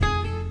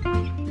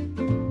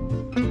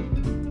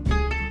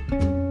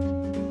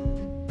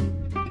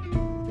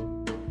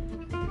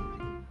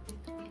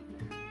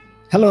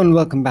Hello and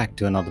welcome back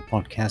to another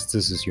podcast.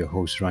 This is your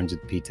host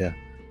Ranjit Peter,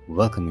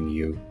 welcoming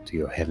you to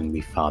your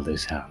Heavenly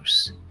Father's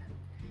house.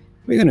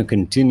 We're going to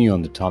continue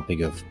on the topic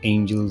of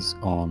angels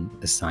on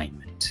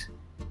assignment.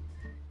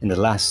 In the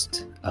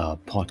last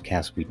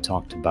podcast, we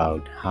talked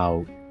about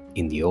how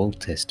in the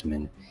Old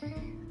Testament,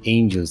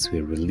 angels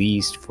were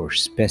released for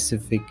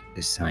specific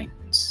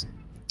assignments.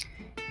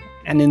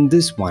 And in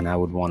this one, I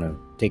would want to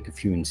take a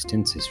few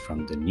instances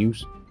from the New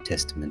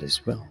Testament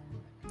as well.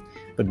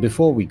 But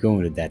before we go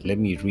into that, let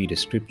me read a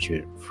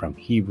scripture from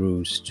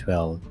Hebrews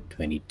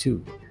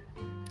 12:22.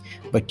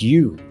 But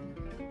you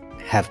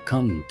have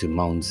come to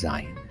Mount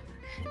Zion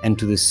and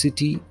to the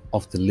city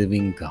of the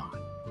living God,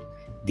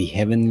 the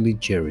heavenly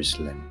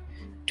Jerusalem,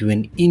 to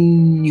an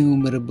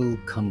innumerable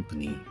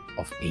company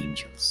of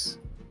angels.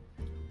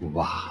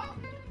 Wow,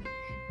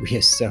 we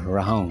are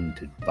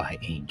surrounded by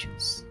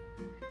angels.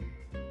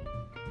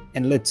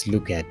 And let's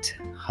look at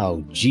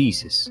how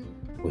Jesus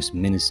was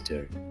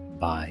ministered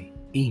by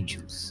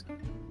angels.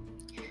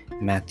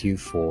 Matthew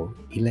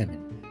 4:11.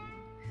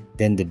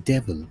 Then the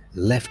devil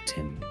left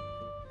him,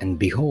 and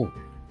behold,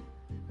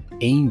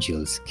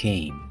 angels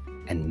came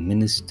and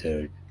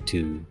ministered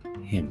to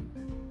him.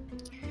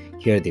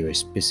 Here they were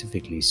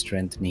specifically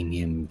strengthening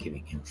him,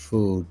 giving him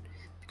food,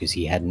 because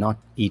he had not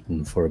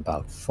eaten for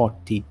about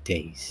 40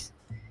 days.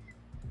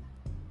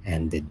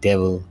 And the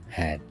devil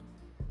had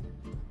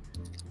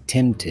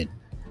tempted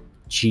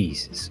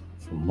Jesus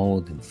for more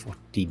than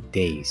 40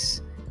 days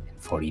and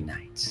 40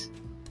 nights.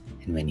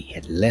 And when he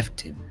had left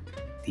him,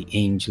 the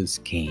angels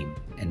came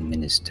and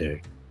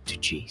ministered to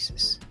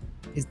Jesus.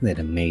 Isn't that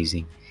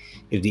amazing?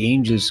 If the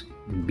angels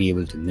will be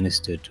able to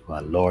minister to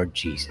our Lord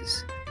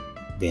Jesus,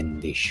 then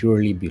they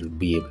surely will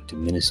be able to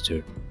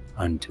minister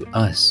unto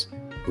us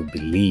who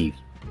believe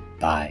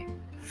by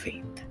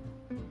faith.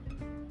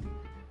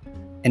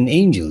 And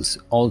angels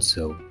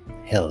also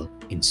help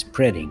in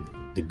spreading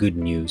the good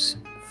news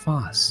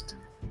fast.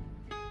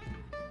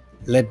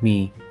 Let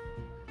me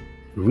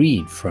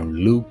read from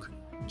Luke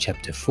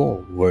chapter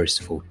 4, verse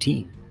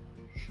 14.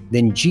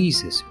 Then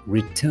Jesus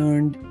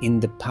returned in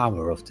the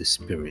power of the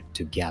Spirit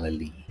to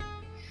Galilee,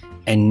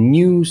 and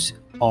news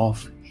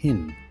of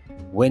him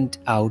went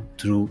out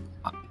through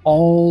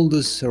all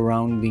the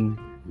surrounding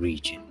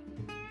region.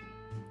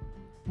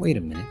 Wait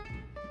a minute.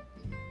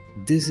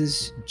 This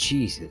is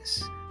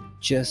Jesus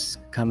just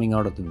coming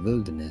out of the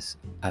wilderness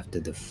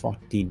after the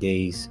 40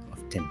 days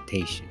of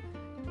temptation.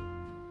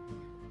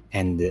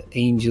 And the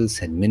angels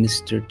had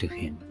ministered to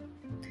him.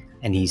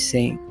 And he's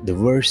saying, the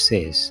verse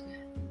says,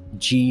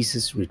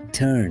 Jesus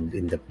returned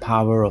in the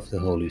power of the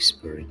Holy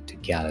Spirit to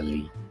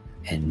Galilee,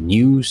 and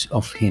news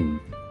of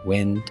him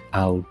went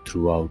out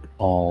throughout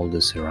all the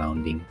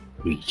surrounding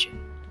region.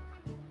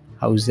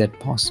 How is that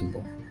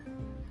possible?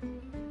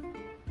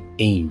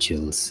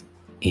 Angels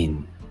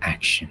in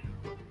action.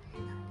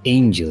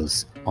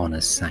 Angels on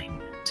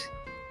assignment.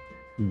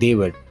 They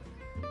were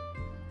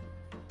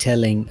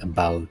telling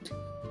about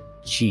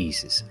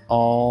Jesus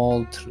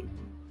all through.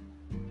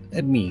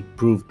 Let me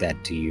prove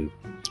that to you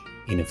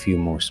in a few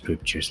more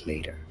scriptures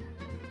later.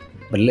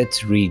 But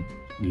let's read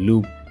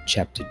Luke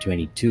chapter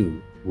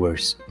 22,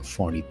 verse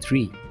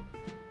 43.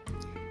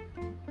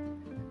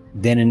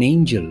 Then an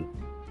angel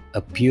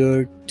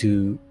appeared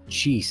to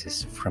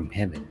Jesus from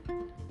heaven,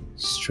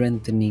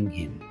 strengthening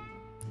him.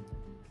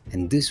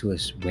 And this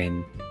was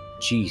when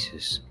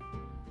Jesus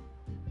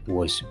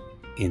was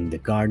in the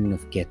Garden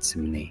of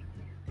Gethsemane,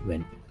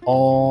 when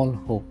all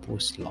hope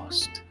was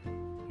lost,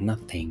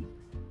 nothing,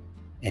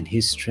 and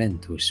his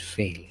strength was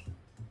failing.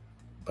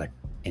 But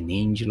an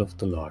angel of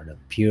the Lord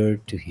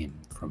appeared to him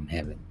from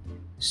heaven,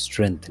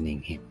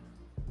 strengthening him.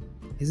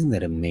 Isn't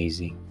that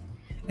amazing?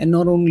 And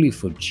not only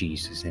for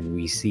Jesus, and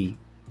we see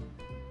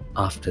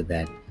after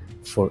that,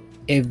 for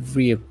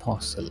every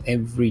apostle,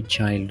 every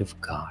child of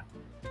God,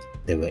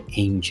 there were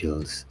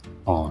angels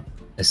on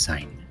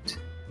assignment.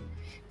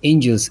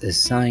 Angels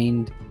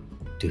assigned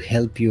to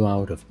help you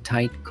out of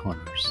tight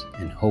corners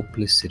and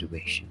hopeless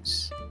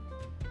situations.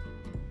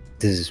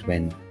 This is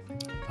when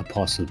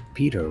Apostle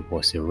Peter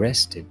was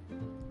arrested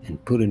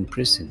and put in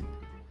prison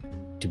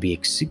to be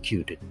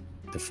executed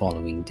the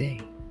following day.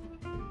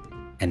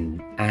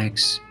 And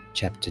Acts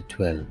chapter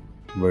 12,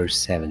 verse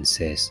 7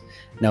 says,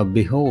 Now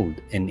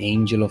behold, an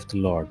angel of the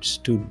Lord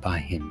stood by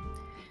him,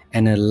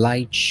 and a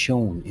light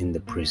shone in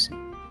the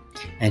prison.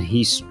 And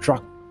he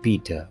struck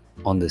Peter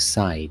on the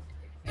side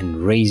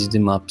and raised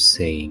him up,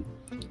 saying,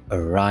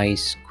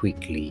 Arise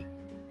quickly.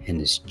 And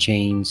his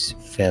chains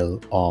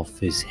fell off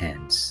his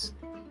hands.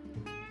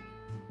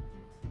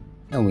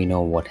 Now we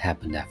know what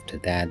happened after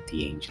that.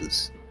 The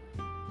angels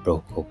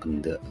broke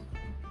open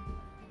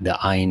the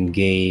iron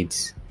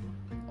gates.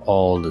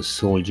 All the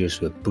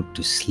soldiers were put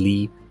to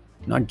sleep,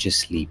 not just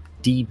sleep,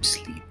 deep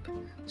sleep,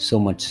 so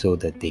much so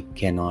that they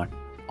cannot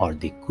or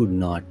they could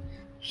not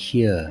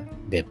hear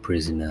their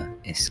prisoner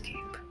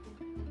escape.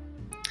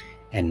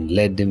 And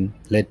led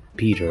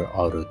Peter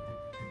out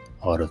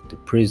of the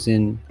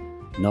prison,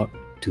 not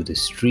to the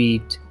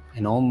street,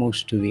 and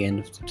almost to the end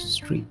of the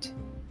street.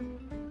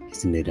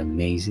 Isn't it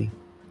amazing?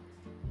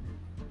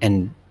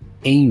 And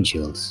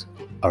Angels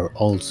are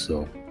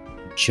also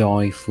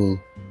joyful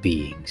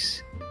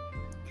beings.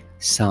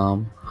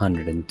 Psalm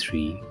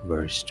 103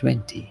 verse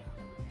 20.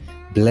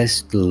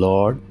 Bless the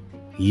Lord,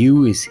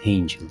 you his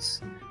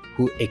angels,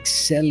 who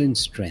excel in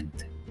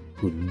strength,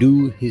 who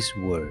do his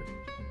word,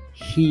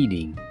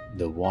 heeding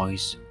the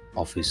voice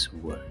of his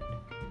word.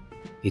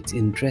 It's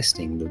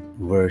interesting, the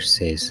verse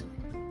says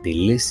they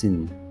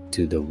listen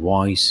to the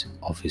voice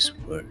of his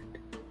word.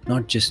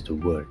 Not just the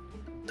word,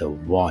 the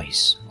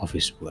voice of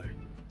his word.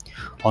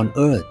 On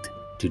earth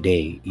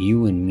today,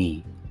 you and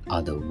me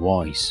are the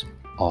voice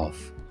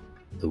of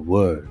the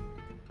word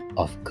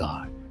of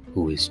God,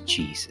 who is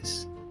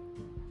Jesus.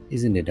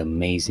 Isn't it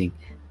amazing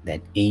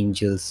that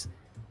angels,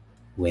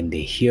 when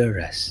they hear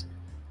us,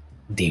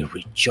 they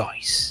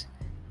rejoice.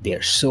 They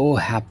are so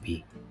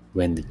happy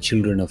when the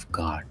children of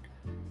God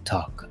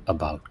talk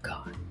about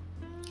God,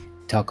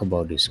 talk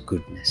about his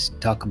goodness,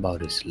 talk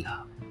about his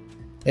love.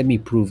 Let me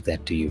prove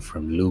that to you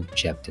from Luke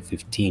chapter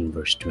 15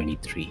 verse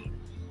 23.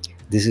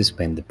 This is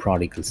when the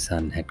prodigal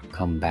son had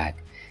come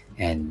back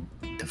and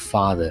the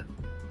father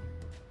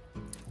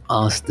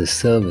asked the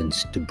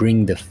servants to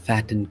bring the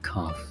fattened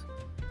calf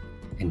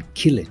and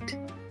kill it.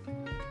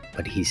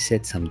 But he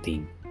said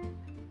something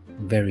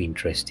very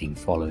interesting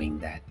following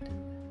that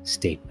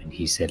statement.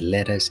 He said,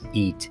 "Let us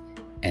eat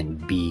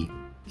and be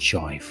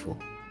joyful,"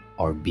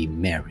 or be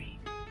merry.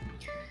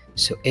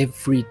 So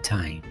every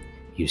time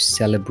you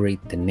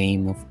celebrate the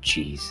name of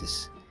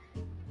Jesus,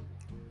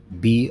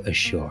 be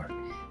assured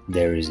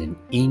there is an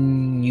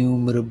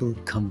innumerable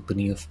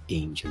company of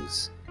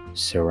angels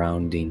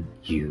surrounding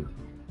you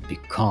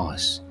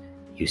because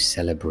you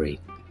celebrate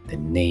the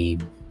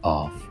name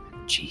of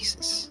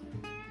Jesus.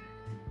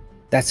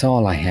 That's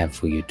all I have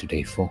for you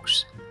today,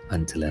 folks.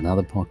 Until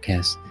another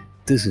podcast,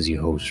 this is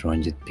your host,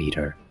 Ranjit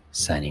Peter,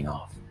 signing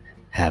off.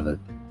 Have a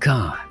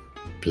God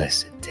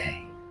blessed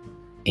day.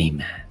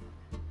 Amen.